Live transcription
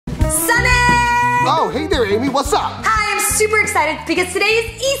Oh, hey there, Amy. What's up? Hi, I'm super excited because today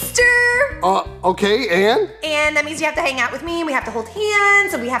is Easter. Okay, and? And that means you have to hang out with me, and we have to hold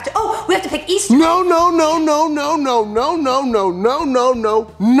hands, and we have to pick Easter. No.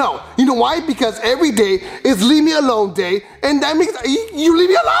 You know why? Because every day is Leave Me Alone Day, and that means you leave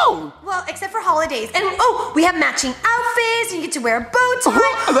me alone. Well, except for holidays. And we have matching outfits, and you get to wear a bow tie.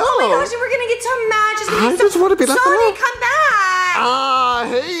 Hello. Oh my gosh, and we're gonna get to match. I just want to be left alone. Sonic, come back.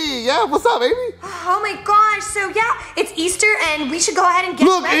 Hey, yeah, what's up, Amy? Oh my gosh, so yeah, it's Easter, and we should go ahead and get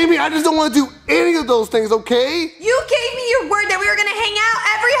Look, ready. Amy, I just don't want to do any of those things, okay? You gave me your word that we were gonna hang out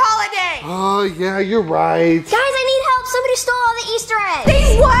every holiday. Oh, yeah, you're right. Guys, I need help. Somebody stole all the Easter eggs.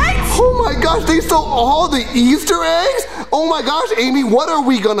 They what? Oh my gosh, they stole all the Easter eggs? Oh my gosh, Amy, what are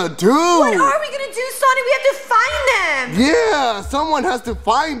we gonna do? What are we gonna do, Sonic? We have to find them. Yeah, someone has to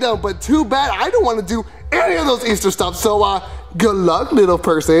find them, but too bad I don't want to do any of those Easter stuff. So, good luck, little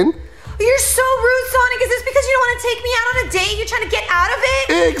person. You're so rude, Sonic. Is this because you don't want to take me out on a date? You're trying to get out of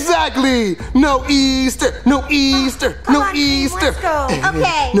it? Exactly. No Easter, no Easter, no on, Easter. Let's go.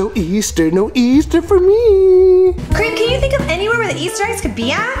 Okay. No Easter for me. Cream, can you think of anywhere where the Easter eggs could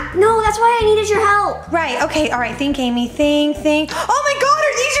be at? No, that's why I needed your help. Right, okay, all right. Think, Amy, think. Oh my God,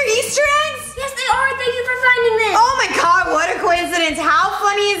 are these your Easter eggs? Yes, they are. Thank you for finding them. Oh my God, what a coincidence. How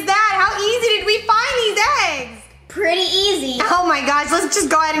funny is that? How easy did we find these eggs? Pretty easy. Oh my gosh, let's just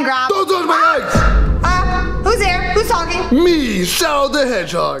go ahead and grab them. Don't touch my eggs. Who's there? Who's talking? Me, Shadow the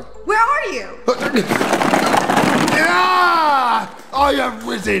Hedgehog. Where are you? I have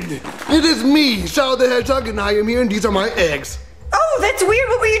risen. It is me, Shadow the Hedgehog, and I am here, and these are my eggs. Oh, that's weird.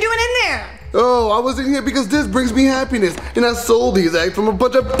 What were you doing in there? Oh, I was in here because this brings me happiness, and I sold these eggs from a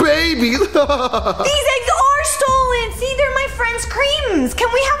bunch of babies. These eggs are stolen. See, they're my friend's Creams. Can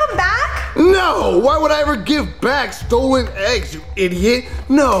we have them back? No, why would I ever give back stolen eggs, you idiot?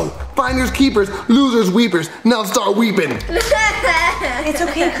 No, finders keepers, losers weepers. Now start weeping. It's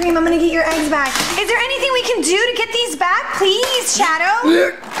okay, Cream. I'm gonna get your eggs back. Is there anything we can do to get these back, please, Shadow?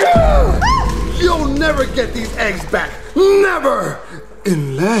 You'll never get these eggs back. Never.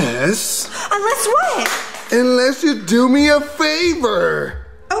 Unless what? Unless you do me a favor.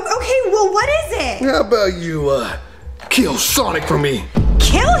 Oh, okay, well, what is it? How about you, kill Sonic for me?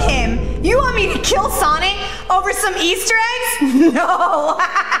 Kill him? You want me to kill Sonic over some Easter eggs? No,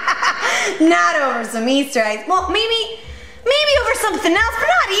 not over some Easter eggs. Well, maybe over something else, but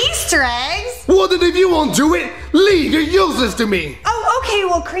not Easter eggs. Well, then if you won't do it, leave. You're useless to me. Oh, okay,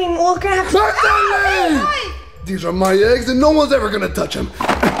 well, Cream, we're gonna have to... These are my eggs, and no one's ever gonna touch them.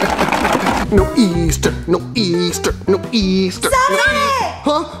 No Easter, no Easter, no Easter. Sonic!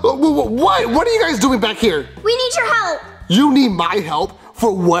 Huh? What? What are you guys doing back here? We need your help. You need my help?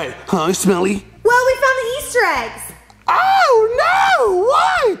 For what? Huh, Smelly? Well, we found the Easter eggs. Oh, no!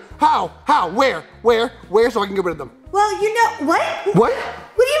 Why? How? Where? So I can get rid of them? Well, you know, what? What?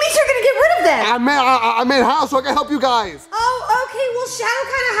 What do you mean you're gonna get rid of them? I meant how, so I can help you guys. Oh, okay, well, Shadow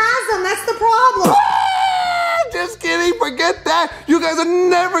kinda has them. That's the problem. Just kidding, forget that. You guys are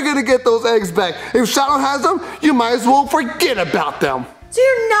never gonna get those eggs back. If Shadow has them, you might as well forget about them. So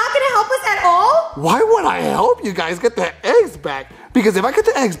you're not gonna help us at all? Why would I help you guys get the eggs back? Because if I get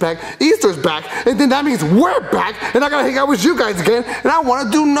the eggs back, Easter's back, and then that means we're back, and I gotta hang out with you guys again, and I wanna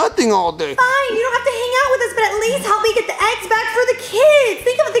do nothing all day. Fine, you don't have to hang out with us, but at least help me get the eggs back for the kids.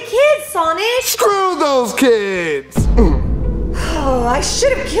 Think of the kids, Sonic. Screw those kids. Oh, I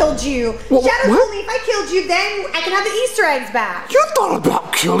should have killed you. Shadow told me if I killed you, then I can have the Easter eggs back. You thought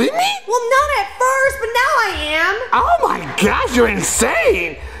about killing me? Well, not at first, but now I am. Oh my gosh, you're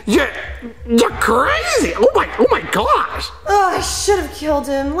insane. You're crazy. Oh my gosh. Oh, I should have killed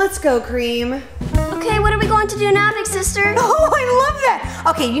him. Let's go, Cream. Okay, what are we going to do now, big sister? Oh, I love that.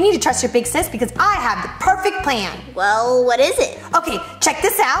 Okay, you need to trust your big sis because I have the perfect plan. Well, what is it? Okay, check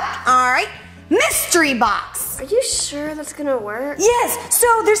this out. All right, mystery box. Are you sure that's gonna work? Yes, so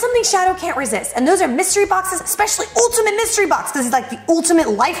there's something Shadow can't resist, and those are mystery boxes, especially Ultimate Mystery Box, because it's like the ultimate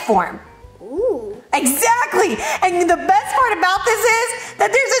life form. Ooh. Exactly, and the best part about this is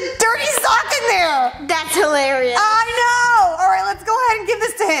that there's a dirty sock in there. That's hilarious. I know. All right, let's go ahead and give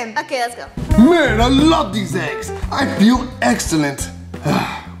this to him. Okay, let's go. Man, I love these eggs. I feel excellent.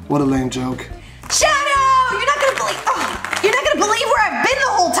 What a lame joke. Shadow, you're not gonna believe where I've been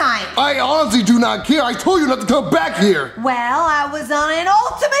the whole time. I honestly do not care. I told you not to come back here. Well, I was on an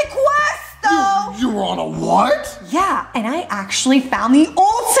ultimate quest, though. You were on a what? Yeah, and I actually found the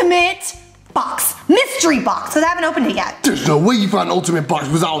ultimate box, mystery box, because I haven't opened it yet. There's no way you found an ultimate box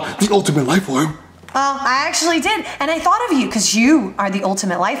without the ultimate life form. I actually did, and I thought of you because you are the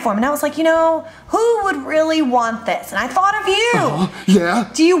ultimate life form, and I was like, you know, who would really want this? And I thought of you. Yeah?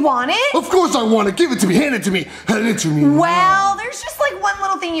 Do you want it? Of course I want it. Give it to me. Hand it to me. Hand it to me. Well, there's just like one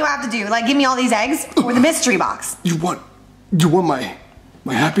little thing you have to do, like give me all these eggs or the mystery box. You want my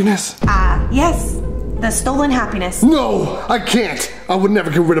happiness? Yes, the stolen happiness. No, I can't. I would never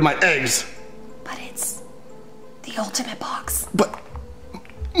get rid of my eggs. But it's the ultimate box. But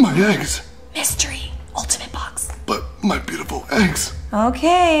my eggs. Mystery ultimate box. But my beautiful eggs.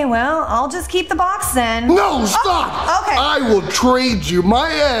 Okay, well, I'll just keep the box then. No, stop! Okay. I will trade you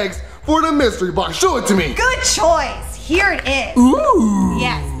my eggs for the mystery box. Show it to me. Good choice. Here it is. Ooh.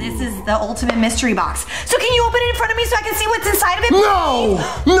 Yes, this is the ultimate mystery box. So can you open it in front of me so I can see what's inside of it? No.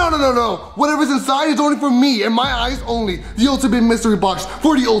 Whatever's inside is only for me and my eyes only. The ultimate mystery box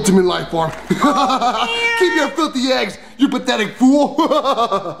for the ultimate life form. Keep your filthy eggs, you pathetic fool.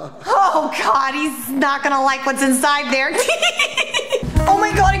 Oh God, he's not gonna like what's inside there. Oh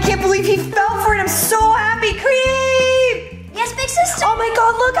my God, I can't believe he fell for it. I'm so happy. Creep! Yes, big sister. Oh my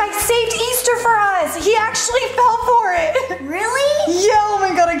God, look, I saved Easter for us. He actually fell for it. Really? Yeah, oh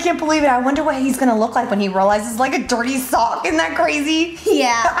my God, I can't believe it. I wonder what he's gonna look like when he realizes like a dirty sock. Isn't that crazy?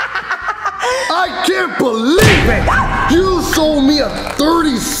 Yeah. I can't believe it! You sold me a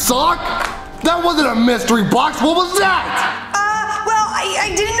dirty sock? That wasn't a mystery box. What was that? Well,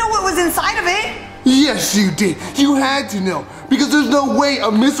 I didn't know what was inside of it. Yes, you did. You had to know. Because there's no way a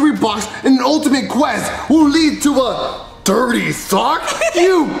mystery box and an ultimate quest will lead to a dirty sock?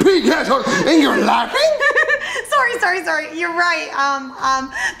 You pig hedgehog, and you're laughing? Sorry. You're right.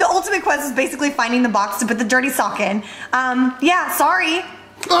 The ultimate quest is basically finding the box to put the dirty sock in. Yeah, sorry.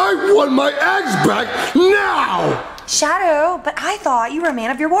 I want my eggs back now! Shadow, but I thought you were a man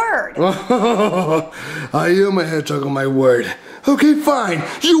of your word. I am a hedgehog on my word. Okay, fine.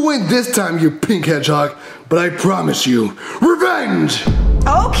 You win this time, you pink hedgehog. But I promise you, revenge!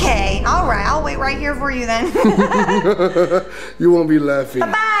 Okay, all right. I'll wait right here for you then. You won't be laughing.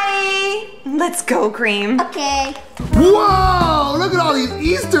 Bye. Let's go, Cream. Okay. Whoa! Look at all these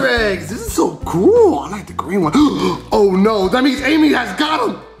Easter eggs. This is so cool. I like the green one. Oh no, that means Amy has got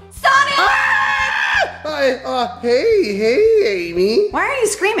them. Sonic! Hey, Amy. Why are you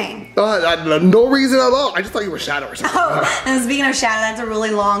screaming? No reason at all. I just thought you were Shadow or something. Oh, and speaking of Shadow, that's a really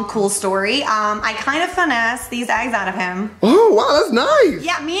long, cool story. I kind of finessed these eggs out of him. Oh, wow, that's nice.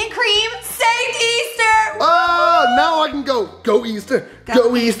 Yeah, me and Cream saved Easter. Oh, now I can go. Go Easter.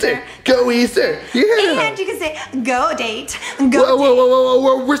 Go Easter. Go Easter. Yeah. And you can say, go date.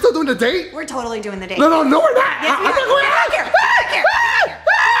 Whoa. We're still doing the date? We're totally doing the date. No, we're not. Yes, we are. Back here.